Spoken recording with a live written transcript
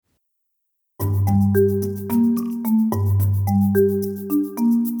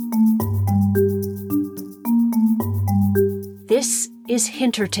is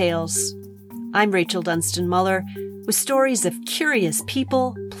Hintertales. I'm Rachel Dunstan-Muller with stories of curious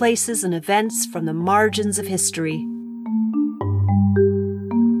people, places, and events from the margins of history.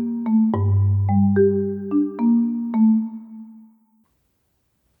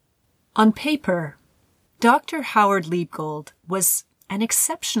 On paper, Dr. Howard Liebgold was an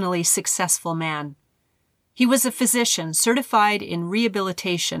exceptionally successful man. He was a physician certified in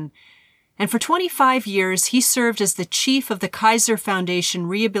rehabilitation, and for 25 years he served as the chief of the Kaiser Foundation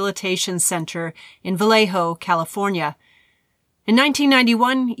Rehabilitation Center in Vallejo, California. In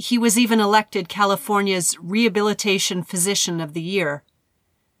 1991, he was even elected California's Rehabilitation Physician of the Year.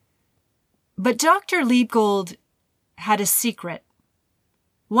 But Dr. Liebgold had a secret,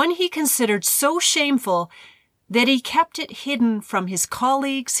 one he considered so shameful that he kept it hidden from his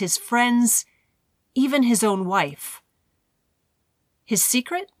colleagues, his friends, even his own wife. His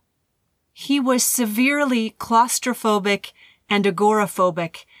secret? He was severely claustrophobic and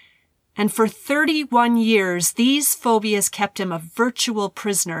agoraphobic, and for 31 years these phobias kept him a virtual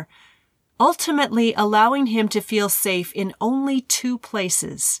prisoner, ultimately allowing him to feel safe in only two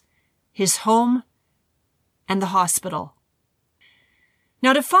places: his home and the hospital.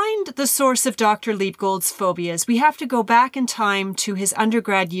 Now, to find the source of Dr. Liebgold's phobias, we have to go back in time to his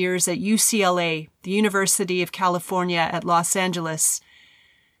undergrad years at UCLA, the University of California at Los Angeles.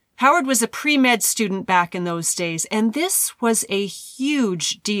 Howard was a pre-med student back in those days, and this was a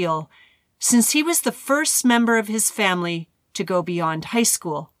huge deal since he was the first member of his family to go beyond high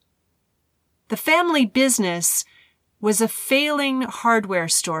school. The family business was a failing hardware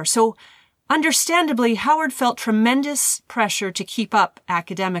store, so understandably, Howard felt tremendous pressure to keep up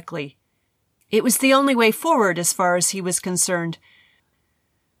academically. It was the only way forward as far as he was concerned.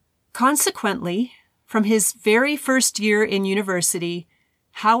 Consequently, from his very first year in university,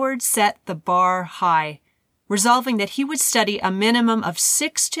 Howard set the bar high, resolving that he would study a minimum of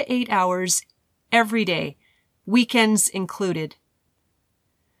 6 to 8 hours every day, weekends included.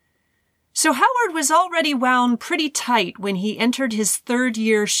 So Howard was already wound pretty tight when he entered his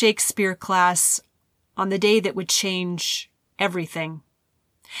third-year Shakespeare class on the day that would change everything.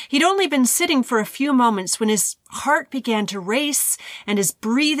 He'd only been sitting for a few moments when his heart began to race and his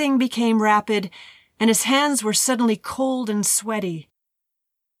breathing became rapid and his hands were suddenly cold and sweaty.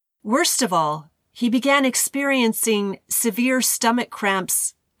 Worst of all, he began experiencing severe stomach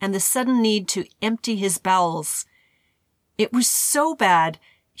cramps and the sudden need to empty his bowels. It was so bad,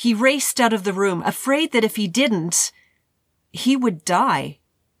 he raced out of the room, afraid that if he didn't, he would die.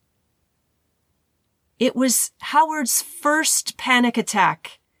 It was Howard's first panic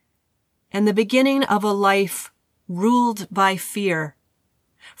attack and the beginning of a life ruled by fear.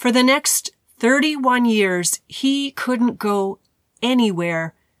 For the next 31 years, he couldn't go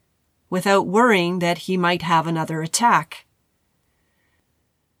anywhere without worrying that he might have another attack.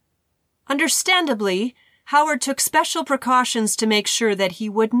 Understandably, Howard took special precautions to make sure that he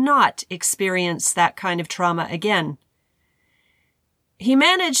would not experience that kind of trauma again. He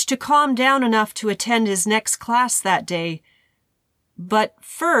managed to calm down enough to attend his next class that day, but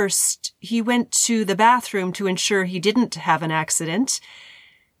first he went to the bathroom to ensure he didn't have an accident,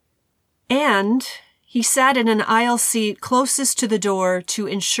 and he sat in an aisle seat closest to the door to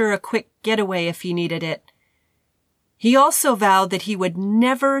ensure a quick getaway if he needed it. He also vowed that he would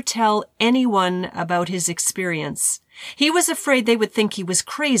never tell anyone about his experience. He was afraid they would think he was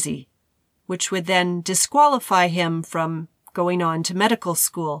crazy, which would then disqualify him from going on to medical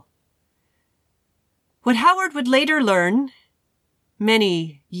school. What Howard would later learn,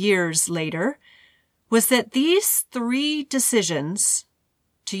 many years later, was that these 3 decisions,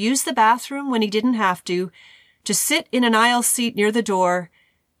 to use the bathroom when he didn't have to sit in an aisle seat near the door,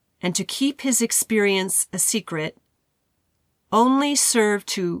 and to keep his experience a secret, only served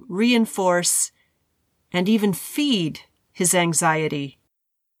to reinforce and even feed his anxiety.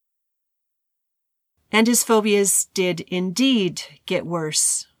 And his phobias did indeed get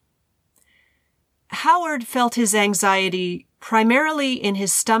worse. Howard felt his anxiety primarily in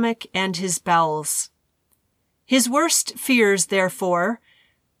his stomach and his bowels. His worst fears, therefore,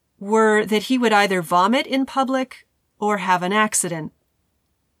 were that he would either vomit in public or have an accident.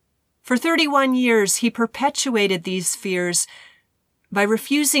 For 31 years, he perpetuated these fears by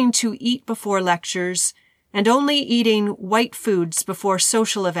refusing to eat before lectures and only eating white foods before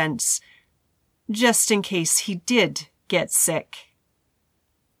social events, just in case he did get sick.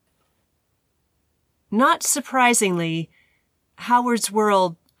 Not surprisingly, Howard's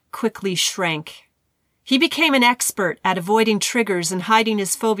world quickly shrank. He became an expert at avoiding triggers and hiding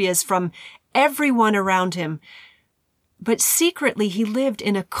his phobias from everyone around him. But secretly, he lived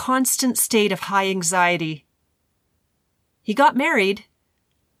in a constant state of high anxiety. He got married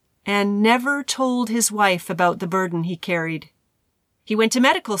and never told his wife about the burden he carried. He went to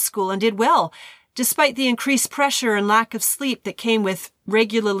medical school and did well, despite the increased pressure and lack of sleep that came with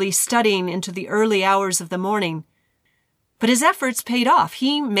regularly studying into the early hours of the morning. But his efforts paid off.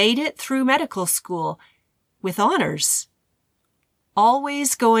 He made it through medical school with honors,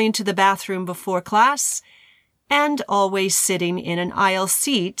 always going to the bathroom before class and always sitting in an aisle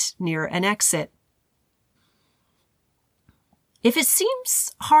seat near an exit. If it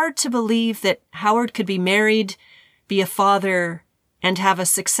seems hard to believe that Howard could be married, be a father, and have a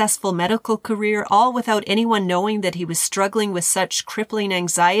successful medical career, all without anyone knowing that he was struggling with such crippling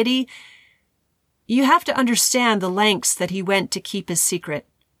anxiety, you have to understand the lengths that he went to keep his secret.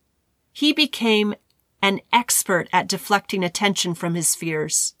 He became an expert at deflecting attention from his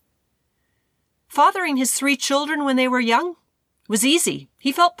fears. Fathering his 3 children when they were young was easy.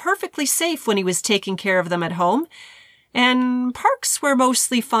 He felt perfectly safe when he was taking care of them at home. And parks were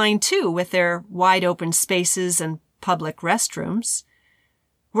mostly fine too, with their wide open spaces and public restrooms.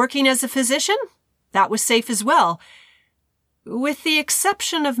 Working as a physician? That was safe as well. With the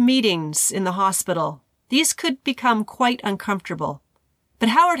exception of meetings in the hospital, these could become quite uncomfortable. But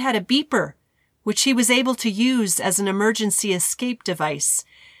Howard had a beeper, which he was able to use as an emergency escape device.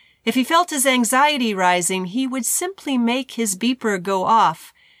 If he felt his anxiety rising, he would simply make his beeper go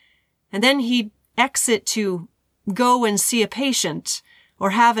off, and then he'd exit to go and see a patient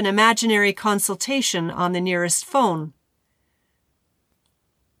or have an imaginary consultation on the nearest phone.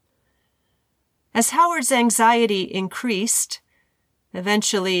 As Howard's anxiety increased,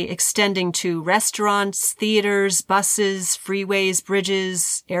 eventually extending to restaurants, theaters, buses, freeways,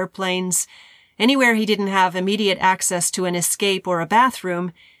 bridges, airplanes, anywhere he didn't have immediate access to an escape or a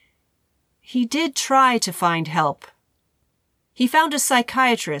bathroom, he did try to find help. He found a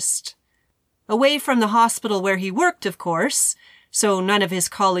psychiatrist, away from the hospital where he worked, of course, so none of his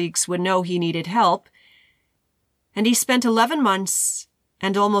colleagues would know he needed help, and he spent 11 months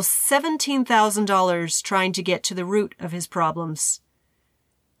and almost $17,000 trying to get to the root of his problems.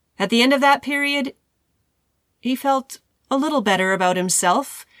 At the end of that period, he felt a little better about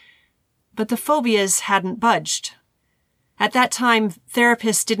himself, but the phobias hadn't budged. At that time,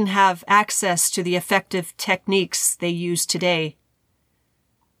 therapists didn't have access to the effective techniques they use today.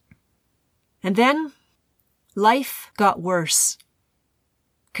 And then, life got worse.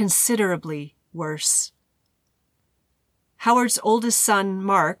 Considerably worse. Howard's oldest son,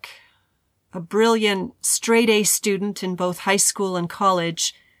 Mark, a brilliant straight-A student in both high school and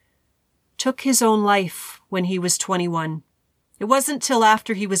college, took his own life when he was 21. It wasn't till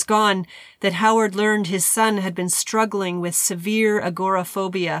after he was gone that Howard learned his son had been struggling with severe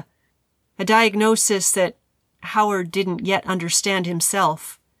agoraphobia, a diagnosis that Howard didn't yet understand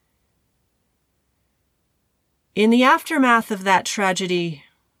himself. In the aftermath of that tragedy,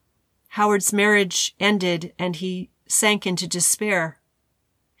 Howard's marriage ended and he sank into despair.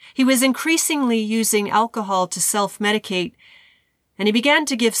 He was increasingly using alcohol to self-medicate, and he began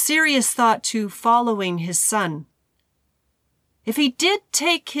to give serious thought to following his son. If he did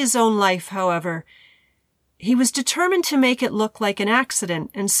take his own life, however, he was determined to make it look like an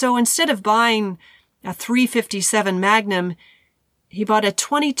accident, and so instead of buying a .357 Magnum, he bought a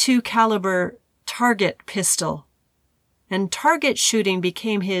 .22 caliber target pistol, and target shooting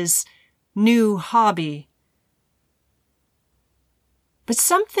became his new hobby. But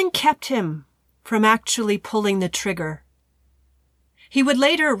something kept him from actually pulling the trigger. He would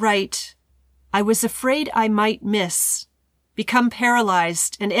later write, "I was afraid I might miss, become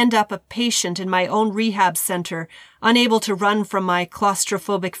paralyzed, and end up a patient in my own rehab center, unable to run from my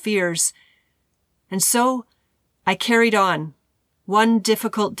claustrophobic fears. And so I carried on, one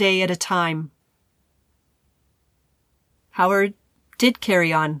difficult day at a time." Howard did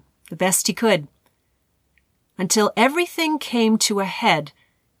carry on the best he could, until everything came to a head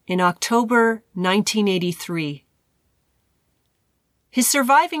in October 1983. His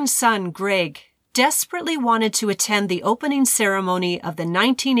surviving son, Greg, desperately wanted to attend the opening ceremony of the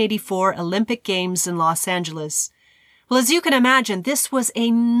 1984 Olympic Games in Los Angeles. Well, as you can imagine, this was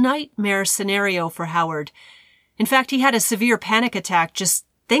a nightmare scenario for Howard. In fact, he had a severe panic attack just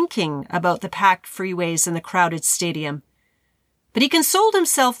thinking about the packed freeways and the crowded stadium. But he consoled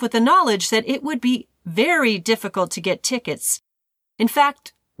himself with the knowledge that it would be very difficult to get tickets. In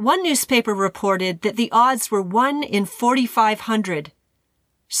fact, one newspaper reported that the odds were 1 in 4,500.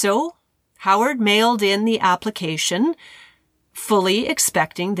 So, Howard mailed in the application, fully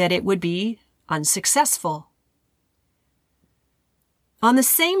expecting that it would be unsuccessful. On the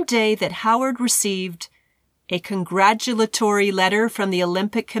same day that Howard received a congratulatory letter from the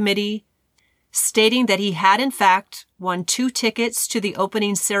Olympic Committee, stating that he had in fact won 2 tickets to the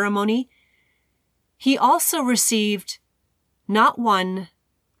opening ceremony, he also received not 1,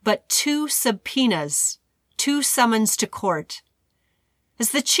 but 2 subpoenas, 2 summons to court. As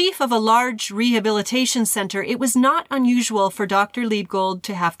the chief of a large rehabilitation center, it was not unusual for Dr. Liebgold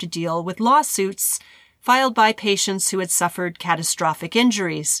to have to deal with lawsuits filed by patients who had suffered catastrophic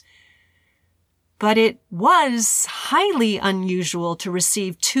injuries. But it was highly unusual to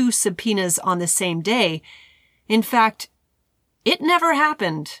receive 2 subpoenas on the same day. In fact, it never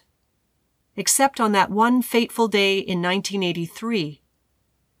happened, except on that one fateful day in 1983.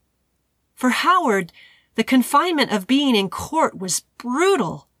 For Howard, the confinement of being in court was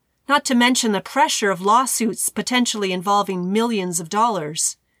brutal, not to mention the pressure of lawsuits potentially involving millions of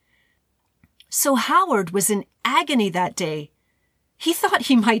dollars. So Howard was in agony that day. He thought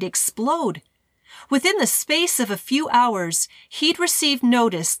he might explode. Within the space of a few hours, he'd received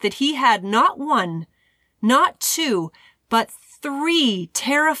notice that he had not 1, not 2, but 3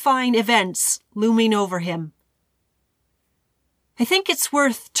 terrifying events looming over him. I think it's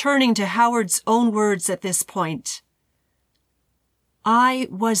worth turning to Howard's own words at this point. "I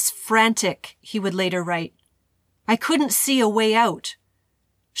was frantic," he would later write. "I couldn't see a way out.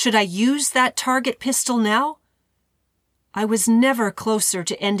 Should I use that target pistol now? I was never closer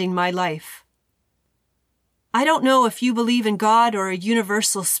to ending my life. I don't know if you believe in God or a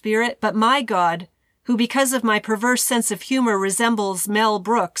universal spirit, but my God, who because of my perverse sense of humor resembles Mel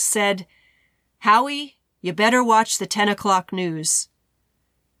Brooks, said, 'Howie, you better watch the 10 o'clock news.'"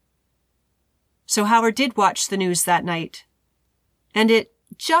 So Howard did watch the news that night. And it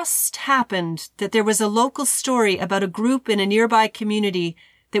just happened that there was a local story about a group in a nearby community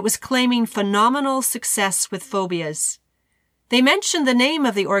that was claiming phenomenal success with phobias. They mentioned the name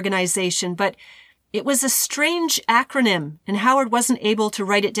of the organization, but it was a strange acronym, and Howard wasn't able to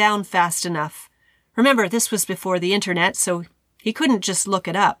write it down fast enough. Remember, this was before the internet, so he couldn't just look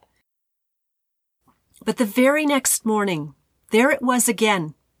it up. But the very next morning, there it was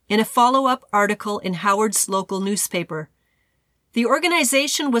again, in a follow-up article in Howard's local newspaper. The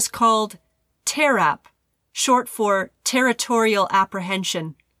organization was called TERAP, short for Territorial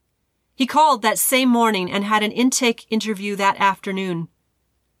Apprehension. He called that same morning and had an intake interview that afternoon.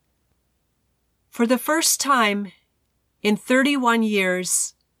 For the first time in 31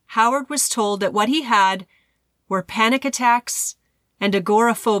 years, Howard was told that what he had were panic attacks and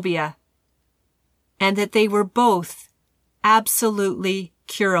agoraphobia, and that they were both absolutely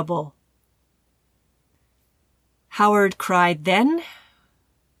curable. Howard cried then,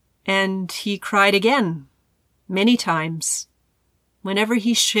 and he cried again, many times, whenever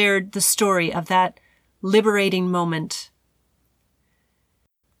he shared the story of that liberating moment.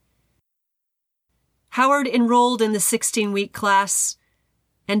 Howard enrolled in the 16-week class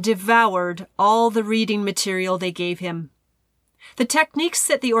and devoured all the reading material they gave him. The techniques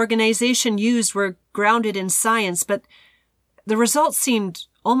that the organization used were grounded in science, but the results seemed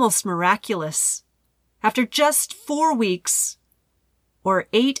almost miraculous. After just 4 weeks, or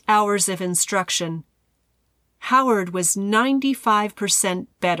 8 hours of instruction, Howard was 95%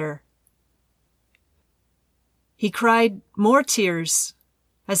 better. He cried more tears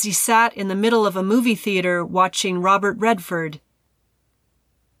as he sat in the middle of a movie theater watching Robert Redford.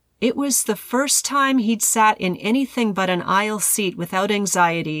 It was the first time he'd sat in anything but an aisle seat without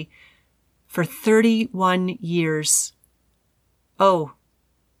anxiety for 31 years. Oh,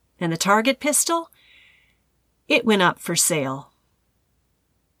 and the target pistol? It went up for sale.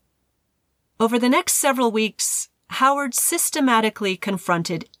 Over the next several weeks, Howard systematically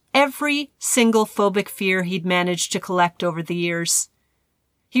confronted every single phobic fear he'd managed to collect over the years.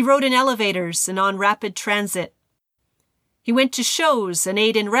 He rode in elevators and on rapid transit. He went to shows and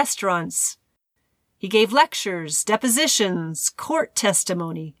ate in restaurants. He gave lectures, depositions, court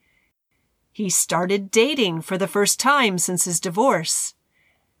testimony. He started dating for the first time since his divorce.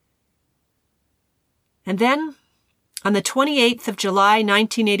 And then, on the 28th of July,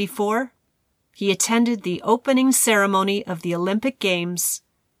 1984, he attended the opening ceremony of the Olympic Games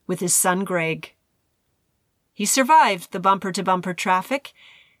with his son Greg. He survived the bumper-to-bumper traffic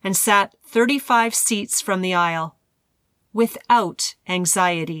and sat 35 seats from the aisle, without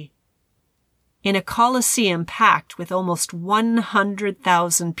anxiety, in a coliseum packed with almost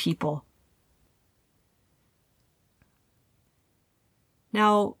 100,000 people.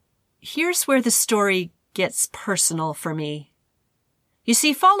 Now, here's where the story gets personal for me. You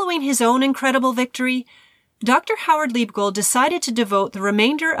see, following his own incredible victory, Dr. Howard Liebgold decided to devote the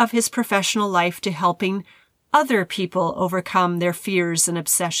remainder of his professional life to helping other people overcome their fears and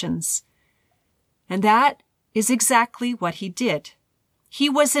obsessions. And that is exactly what he did. He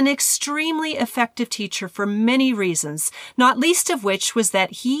was an extremely effective teacher for many reasons, not least of which was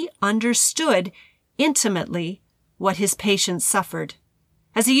that he understood intimately what his patients suffered.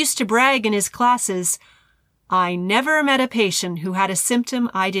 As he used to brag in his classes, "I never met a patient who had a symptom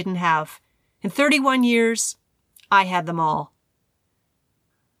I didn't have. In 31 years, I had them all."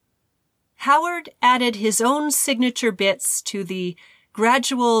 Howard added his own signature bits to the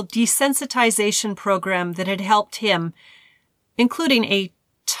gradual desensitization program that had helped him, including a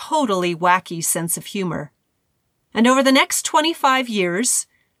totally wacky sense of humor. And over the next 25 years,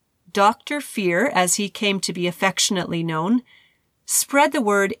 Dr. Fear, as he came to be affectionately known, spread the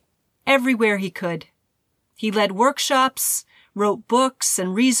word everywhere he could. He led workshops, wrote books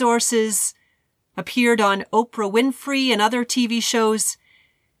and resources, appeared on Oprah Winfrey and other TV shows.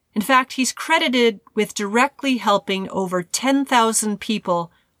 In fact, he's credited with directly helping over 10,000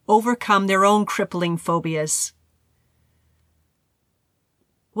 people overcome their own crippling phobias.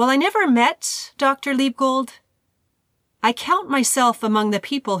 While I never met Dr. Liebgold, I count myself among the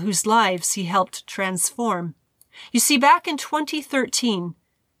people whose lives he helped transform. You see, back in 2013,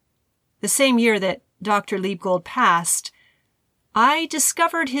 the same year that Dr. Liebgold passed, I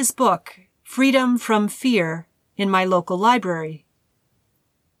discovered his book, Freedom from Fear, in my local library.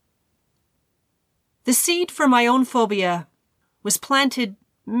 The seed for my own phobia was planted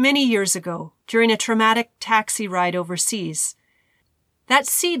many years ago during a traumatic taxi ride overseas. That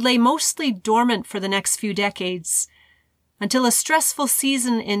seed lay mostly dormant for the next few decades until a stressful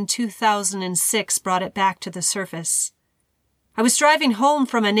season in 2006 brought it back to the surface. I was driving home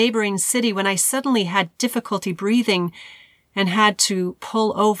from a neighboring city when I suddenly had difficulty breathing and had to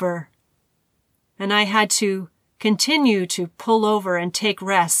pull over. And I had to continue to pull over and take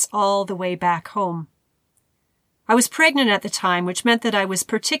rests all the way back home. I was pregnant at the time, which meant that I was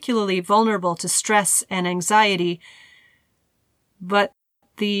particularly vulnerable to stress and anxiety, but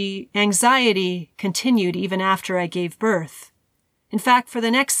the anxiety continued even after I gave birth. In fact, for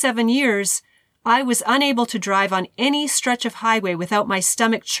the next 7 years, I was unable to drive on any stretch of highway without my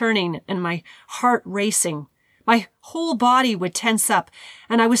stomach churning and my heart racing. My whole body would tense up,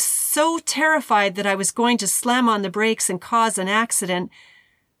 and I was so terrified that I was going to slam on the brakes and cause an accident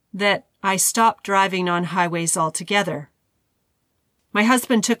that I stopped driving on highways altogether. My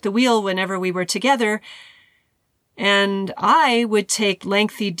husband took the wheel whenever we were together, and I would take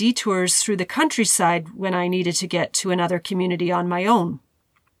lengthy detours through the countryside when I needed to get to another community on my own.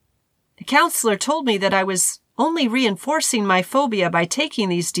 The counselor told me that I was only reinforcing my phobia by taking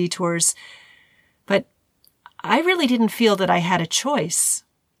these detours, but I really didn't feel that I had a choice.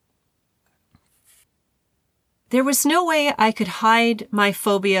 There was no way I could hide my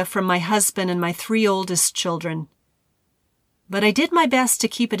phobia from my husband and my 3 oldest children, but I did my best to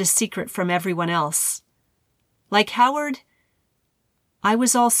keep it a secret from everyone else. Like Howard, I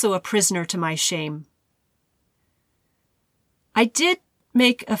was also a prisoner to my shame. I did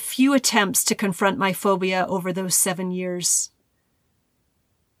make a few attempts to confront my phobia over those 7 years,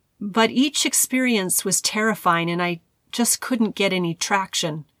 but each experience was terrifying and I just couldn't get any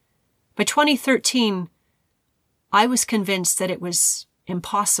traction. By 2013, I was convinced that it was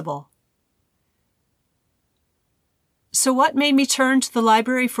impossible. So what made me turn to the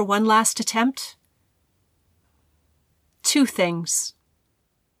library for one last attempt? 2 things.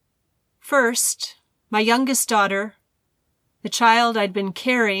 First, my youngest daughter, the child I'd been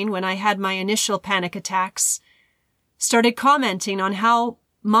carrying when I had my initial panic attacks, started commenting on how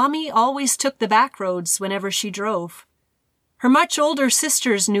Mommy always took the back roads whenever she drove. Her much older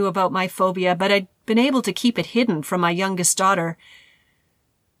sisters knew about my phobia, but I'd been able to keep it hidden from my youngest daughter.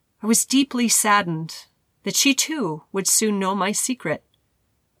 I was deeply saddened that she too would soon know my secret,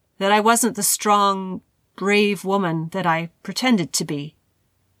 that I wasn't the strong, brave woman that I pretended to be.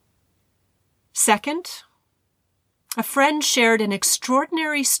 Second, a friend shared an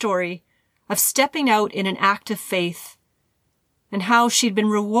extraordinary story of stepping out in an act of faith and how she'd been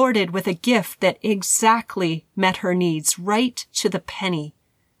rewarded with a gift that exactly met her needs, right to the penny.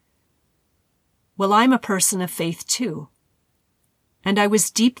 Well, I'm a person of faith too, and I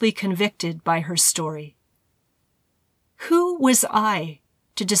was deeply convicted by her story. Who was I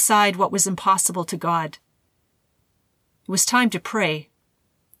to decide what was impossible to God? It was time to pray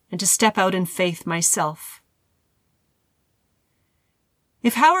and to step out in faith myself.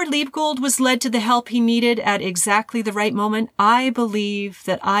 If Howard Liebgold was led to the help he needed at exactly the right moment, I believe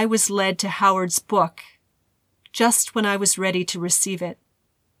that I was led to Howard's book just when I was ready to receive it.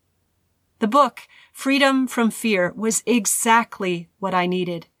 The book, Freedom from Fear, was exactly what I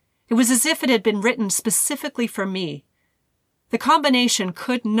needed. It was as if it had been written specifically for me. The combination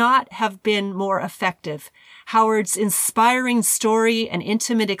could not have been more effective. Howard's inspiring story and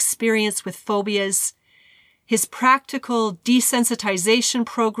intimate experience with phobias, his practical desensitization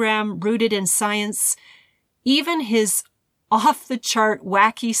program rooted in science, even his off-the-chart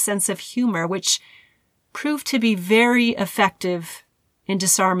wacky sense of humor, which proved to be very effective in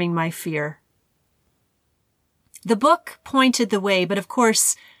disarming my fear. The book pointed the way, but of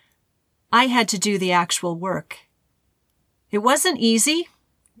course, I had to do the actual work. It wasn't easy.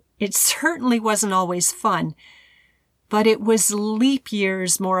 It certainly wasn't always fun, but it was leap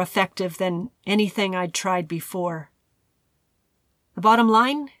years more effective than anything I'd tried before. The bottom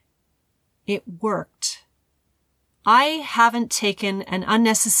line? It worked. I haven't taken an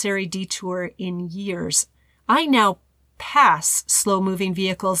unnecessary detour in years. I now pass slow-moving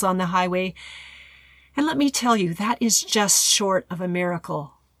vehicles on the highway, and let me tell you, that is just short of a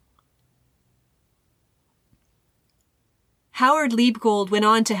miracle. Howard Liebgold went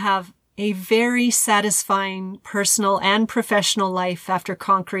on to have a very satisfying personal and professional life after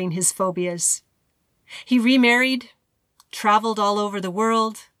conquering his phobias. He remarried, traveled all over the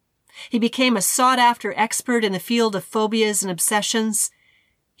world. He became a sought-after expert in the field of phobias and obsessions.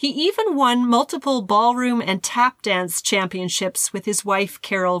 He even won multiple ballroom and tap dance championships with his wife,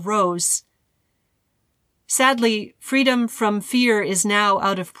 Carol Rose. Sadly, Freedom from Fear is now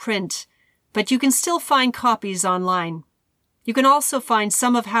out of print, but you can still find copies online. You can also find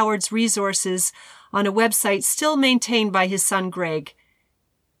some of Howard's resources on a website still maintained by his son Greg.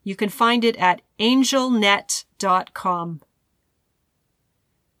 You can find it at angelnet.com.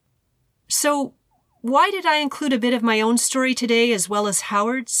 So, why did I include a bit of my own story today as well as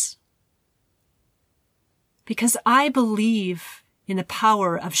Howard's? Because I believe in the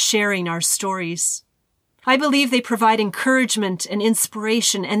power of sharing our stories. I believe they provide encouragement and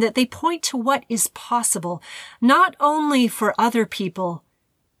inspiration, and that they point to what is possible, not only for other people,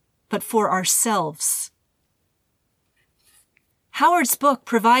 but for ourselves. Howard's book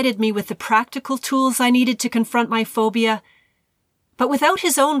provided me with the practical tools I needed to confront my phobia, but without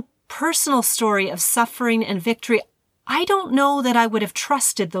his own personal story of suffering and victory, I don't know that I would have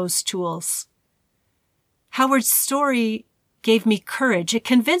trusted those tools. Howard's story gave me courage. It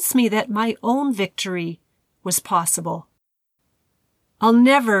convinced me that my own victory was possible. I'll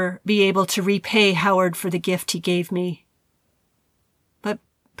never be able to repay Howard for the gift he gave me. But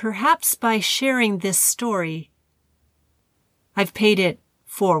perhaps by sharing this story, I've paid it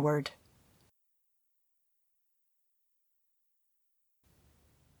forward.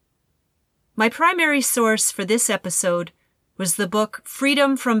 My primary source for this episode was the book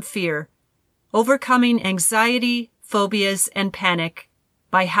Freedom from Fear, Overcoming Anxiety, Phobias, and Panic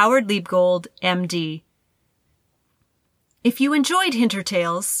by Howard Liebgold, MD. If you enjoyed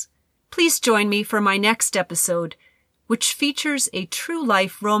Hintertales, please join me for my next episode, which features a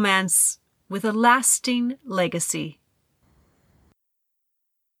true-life romance with a lasting legacy.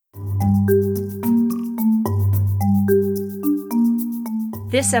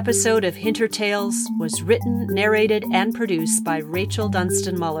 This episode of Hintertales was written, narrated, and produced by Rachel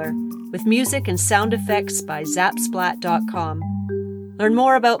Dunstan Muller, with music and sound effects by Zapsplat.com. Learn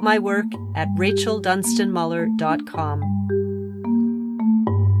more about my work at racheldunstanmuller.com.